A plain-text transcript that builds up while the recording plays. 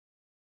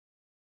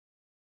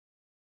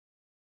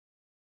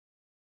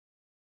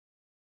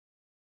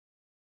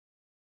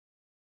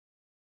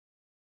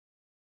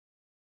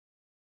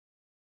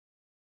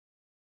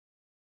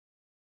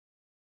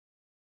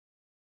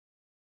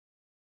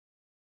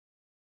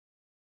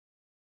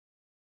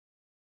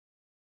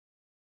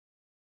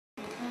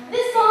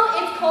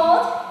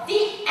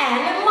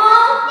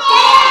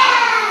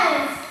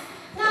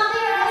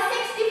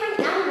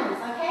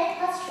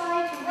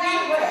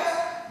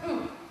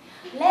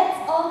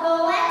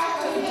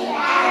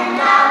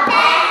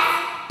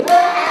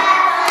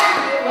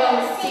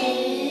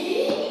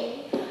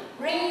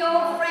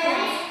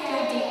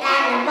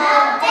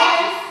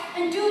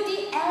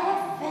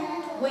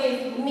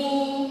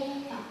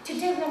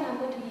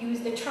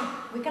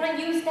gonna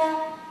use the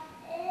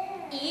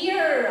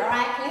ear. All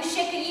right, can you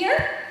shake an ear?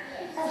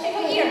 Shake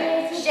an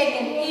ear. Shake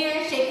an ear.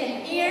 Shake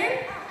an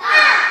ear.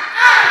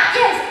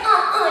 Yes.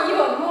 You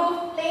will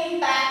move things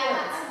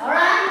backwards. All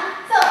right.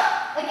 So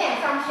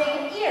again, from shake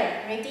an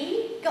ear.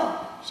 Ready? Go.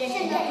 Shake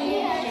an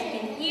ear. Shake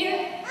an ear.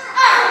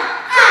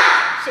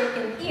 Shake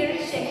an ear.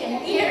 Shake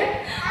an ear.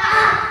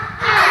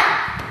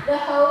 The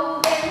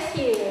whole dance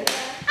here.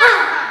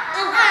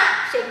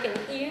 Shake an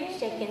ear.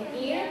 Shake an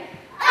ear.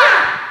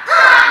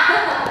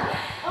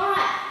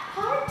 Alright,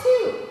 part 2.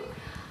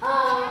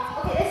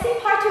 Okay, let's sing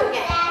part 2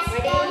 again.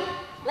 Ready?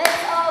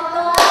 Let's all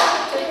go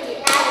to the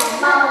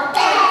animal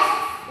dance.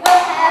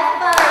 We'll have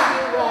fun,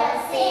 you will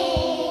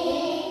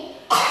see.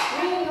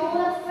 Bring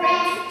your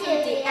friends to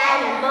the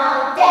animal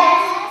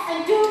dance and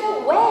do the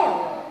whale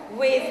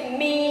with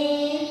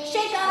me.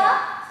 Shake up.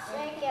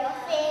 Shake your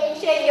fin.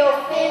 Shake your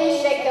fin.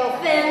 Shake your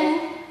fin.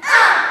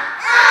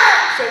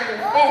 Shake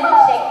your fin.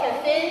 Shake your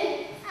fin.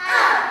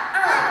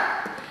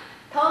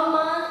 Come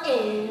on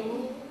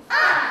in.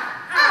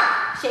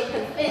 Shake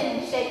your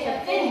fin, shake your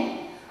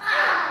fin.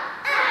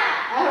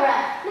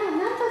 Alright, now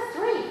number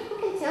 3. Who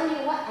can tell me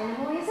what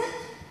animal is it?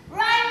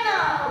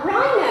 Rhino.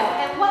 Rhino.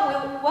 And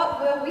what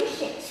will we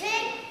shake?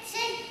 Shake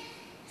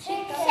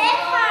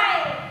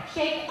horn.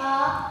 Shake a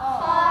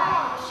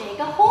horn. Shake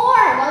a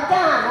horn. Well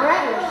done.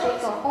 Alright, we'll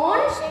shake a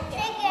horn.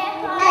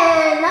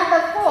 And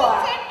number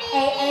 4.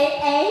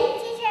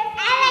 Teacher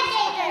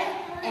alligator.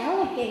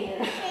 Alligator.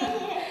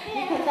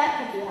 Because that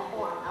could be a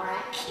horn,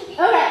 alright?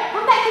 Alright,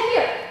 come back to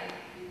here.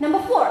 Number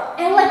 4,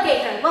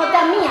 alligator. Well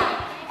done, Mia.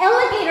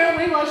 Alligator,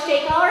 we will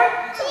shake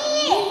our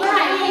teeth.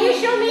 Alright, can you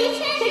show me?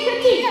 Shake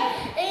your teeth. Now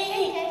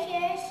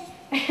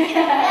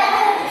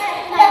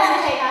we're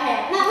gonna shake our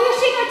head. Now we'll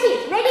shake our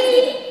teeth.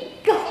 Ready?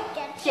 Go.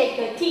 Shake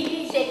your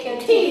teeth, shake your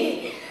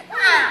teeth.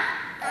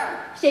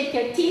 Shake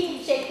your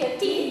teeth, shake your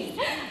teeth.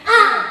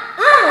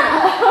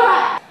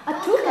 Alright. A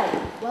toucan.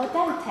 Well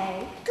done,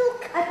 Tay.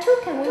 A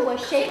toucan, we will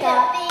shake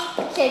a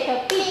beak, shake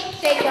a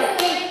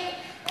beak.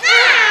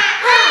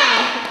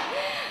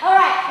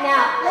 Alright,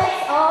 now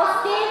let's all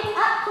stand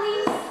up,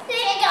 please.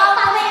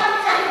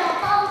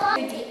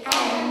 Do the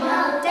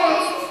animal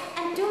dance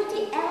and do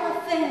the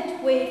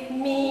elephant with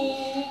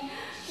me.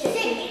 Shake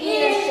an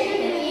ear, shake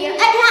an ear. 哎，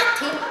等下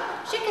停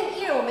 ，shake an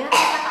ear， 我们要大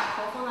家把头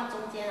放到中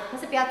间啊，可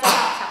是不要抓到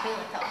小朋友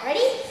的头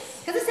 ，ready？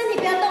 可是身体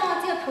不要动哦，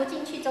只有头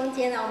进去中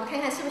间哦，我们看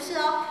看是不是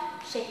哦。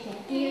Shake an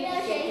ear,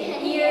 shake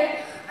an ear.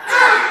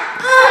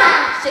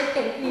 Shake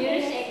an ear,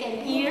 shake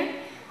an ear.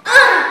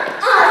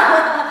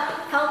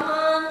 Come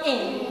on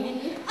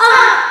in.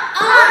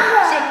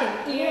 Shake an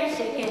ear,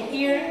 shake an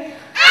ear.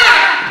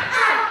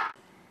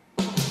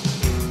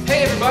 Hey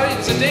everybody,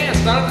 it's a dance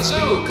down at the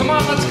zoo. Come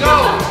on, let's go.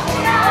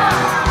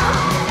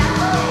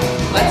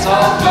 Let's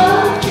all go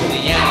to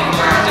the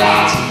animal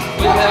dance.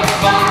 We'll have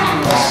fun, you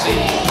will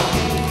see.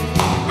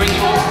 Bring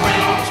your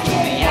friends to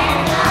the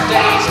animal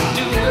dance and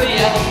do the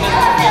elephant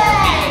with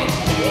me.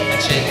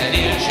 And shake an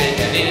ear, shake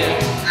an ear.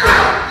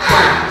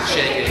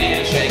 Shake an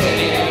ear, shake an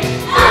ear.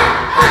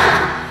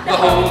 The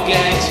whole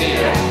gang's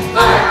here.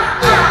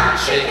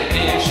 Shake an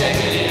ear, shake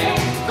an ear.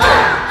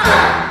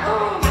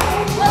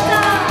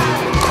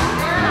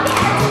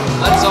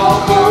 Let's all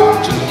go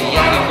to the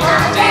animal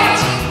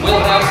dance. We'll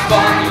have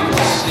fun, you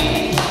will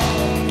see.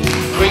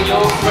 Bring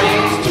your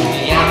friends to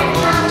the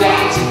animal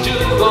dance and do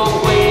the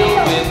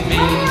whale with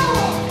me.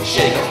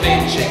 Shake a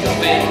fin, shake a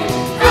fin.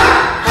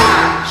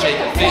 Shake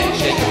a fin,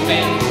 shake a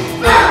fin.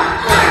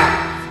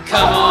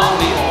 Come on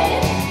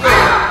in.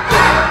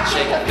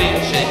 Shake a fin,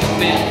 shake a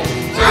fin.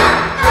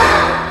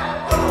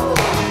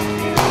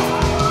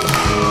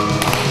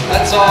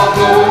 Let's all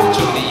go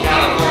to the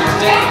animal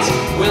dance.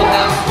 We'll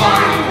have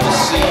fun, you will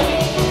see.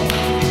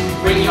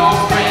 Bring your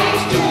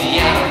friends to the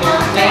animal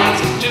dance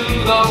and do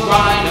the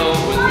rhino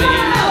with me.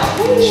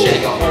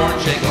 Shake a horn,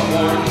 shake a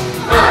horn.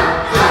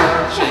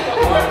 Shake a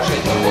horn,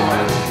 shake a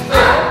horn.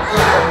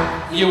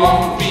 You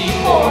won't be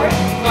bored.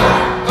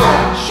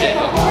 Shake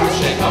a horn,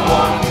 shake a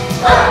horn.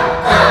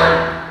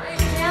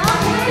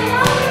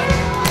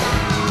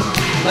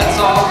 Let's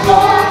all go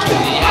to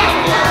the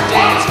animal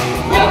dance.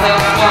 We'll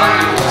have fun,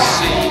 you will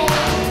see.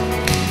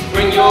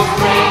 Bring your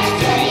friends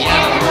to the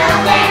animal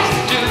dance.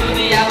 Do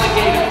the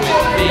alligator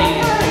with me.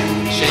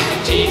 Shake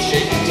your teeth,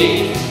 shake your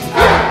teeth.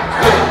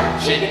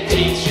 Shake your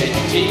teeth, shake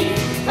your teeth.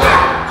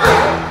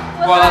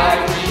 While I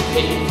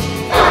repeat.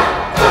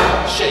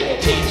 Shake your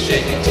teeth,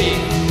 shake your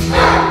teeth.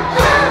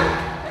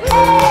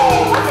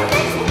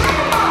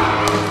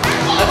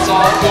 Let's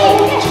all go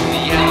to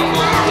the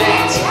animal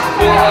dance.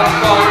 We'll have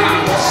fun, you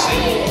will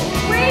see.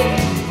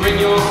 Bring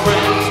your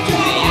friends to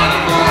the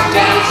animal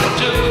dance and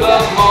do the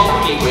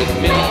monkey with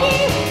me.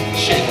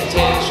 Shake a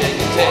tail, shake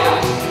a tail.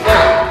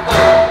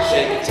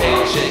 Shake a tail,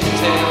 shake a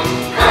tail.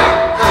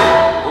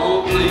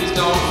 Oh, please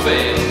don't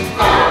fail.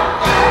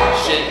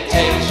 Shake a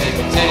tail, shake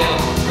a tail.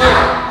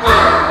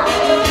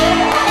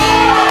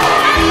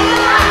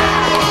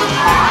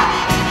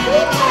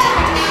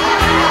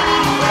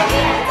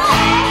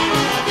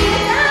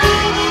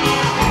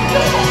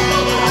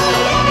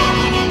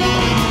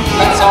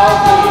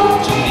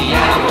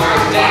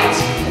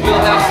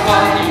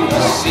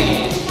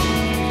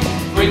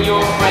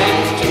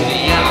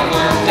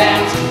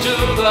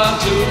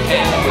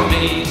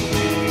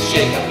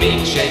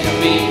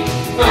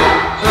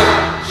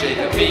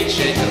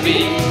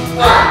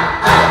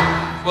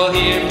 will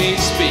hear me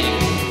speak.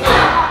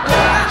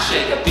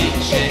 Shake a beat,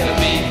 shake a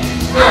beat.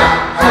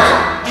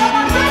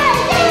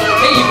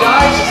 Hey, you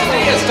guys,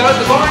 today I started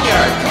the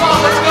barnyard. Come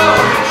on, let's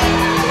go.